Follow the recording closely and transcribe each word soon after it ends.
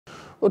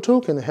We're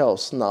talking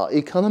health now.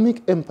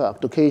 Economic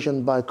impact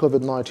occasioned by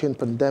COVID-19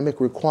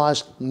 pandemic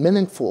requires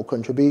meaningful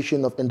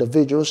contribution of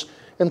individuals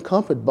and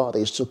corporate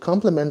bodies to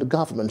complement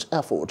government's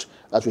effort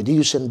at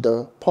reducing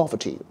the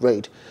poverty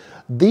rate.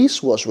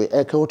 This was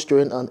re-echoed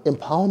during an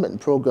empowerment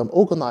program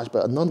organized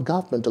by a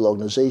non-governmental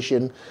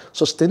organization,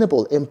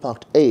 Sustainable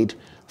Impact Aid,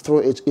 through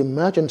its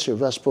Emergency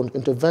Response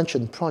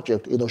Intervention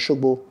Project in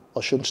Osogbo,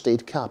 Osun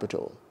State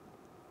capital.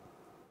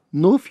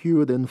 No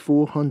fewer than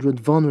 400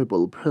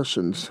 vulnerable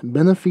persons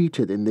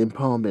benefited in the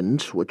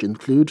empowerment, which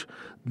include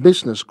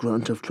business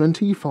grant of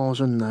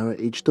 20,000 naira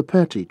each to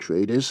petty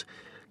traders,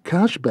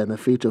 cash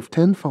benefit of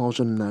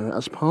 10,000 naira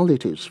as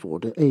palliatives for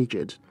the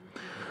aged.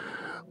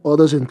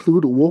 Others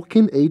include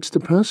walking aids to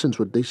persons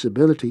with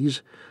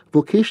disabilities,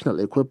 vocational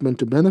equipment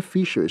to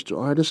beneficiaries to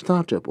either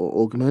start up or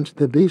augment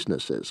their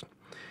businesses.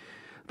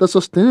 The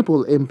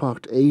Sustainable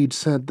Impact Aid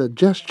said the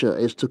gesture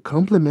is to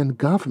complement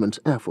government's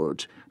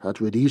efforts at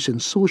reducing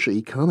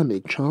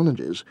socio-economic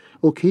challenges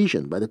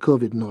occasioned by the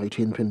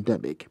COVID-19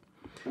 pandemic.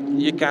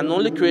 You can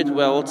only create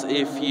wealth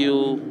if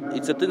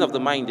it's a thing of the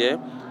mind, yeah?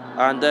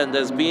 And then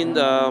there's been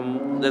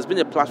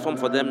a platform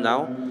for them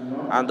now,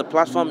 and the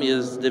platform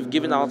is they've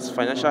given out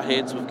financial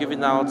aids, we've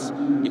given out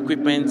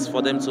equipment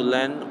for them to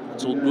learn,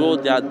 to grow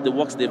the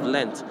works they've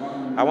learned.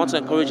 I want to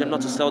encourage them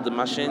not to sell the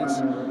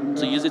machines,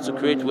 to use it to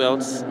create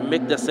wealth,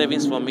 make their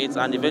savings from it,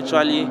 and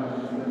eventually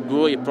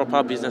grow a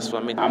proper business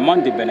from it.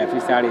 Among the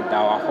beneficiaries, there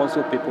are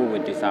also people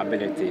with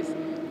disabilities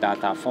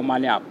that are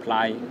formally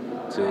applied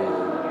to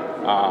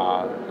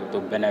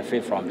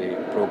benefit from the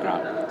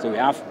program. So we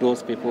have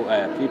those people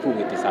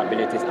with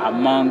disabilities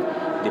among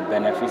the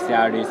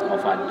beneficiaries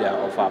of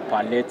our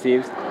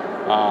palliatives,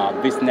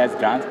 business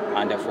grants,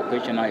 and the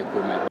vocational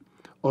equipment.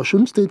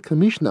 Osun State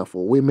Commissioner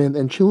for Women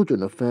and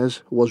Children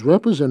Affairs was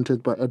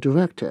represented by a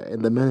director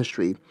in the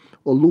ministry,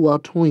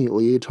 Oluwatoyin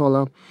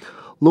Oyetola,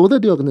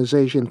 lauded the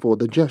organization for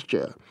the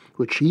gesture,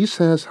 which she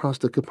says has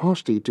the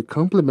capacity to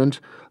complement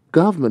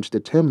government's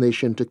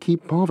determination to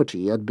keep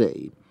poverty at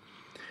bay.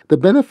 The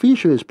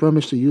beneficiaries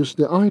promised to use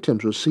the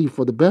items received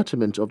for the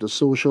betterment of the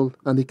social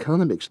and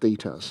economic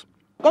status.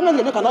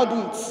 Government cannot do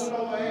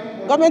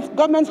it.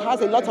 Government has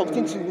a lot of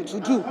things to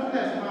do.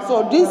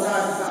 So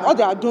what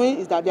they are doing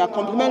is that they are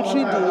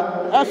complementing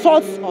the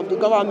efforts of the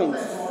government.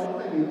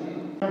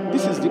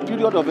 This is the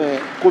period of a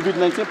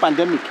COVID-19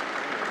 pandemic.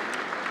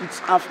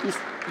 It's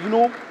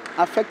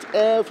affect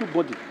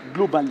everybody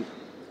globally,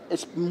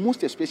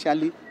 most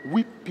especially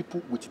we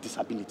people with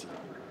disability.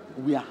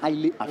 We are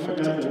highly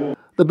affected.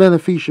 The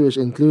beneficiaries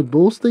include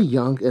both the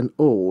young and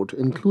old,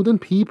 including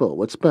people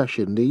with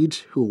special needs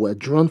who were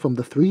drawn from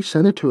the 3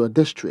 senatorial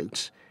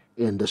districts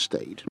in the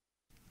state.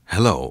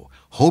 Hello,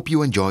 hope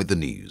you enjoyed the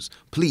news.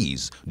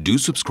 Please do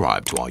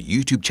subscribe to our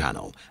YouTube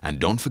channel and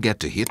don't forget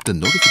to hit the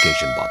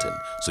notification button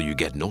so you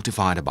get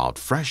notified about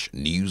fresh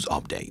news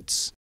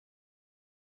updates.